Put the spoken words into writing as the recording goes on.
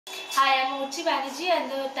Hi, I'm Archi Banerjee and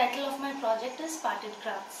the title of my project is Parted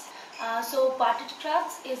Crafts. Parted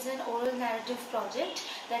Crafts is an oral narrative project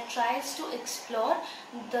that tries to explore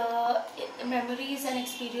the memories and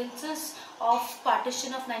experiences of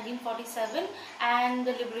partition of 1947 and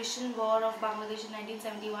the liberation war of Bangladesh in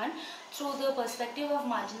 1971 through the perspective of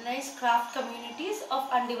marginalized craft communities of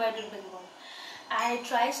undivided Bengal. It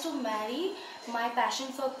tries to marry my passion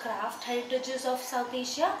for craft heritages of South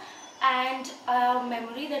Asia and a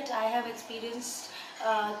memory that I have experienced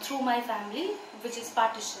through my family, which is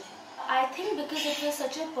partition. I think because it was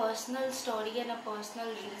such a personal story and a personal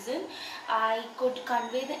reason, I could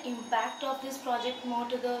convey the impact of this project more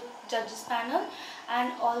to the judges panel,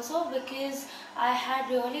 and also because I had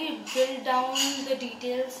really drilled down the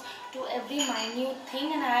details to every minute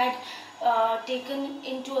thing, and I had taken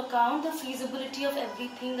into account the feasibility of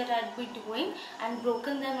everything that I'd be doing and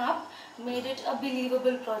broken them up, made it a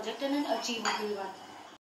believable project and an achievable one.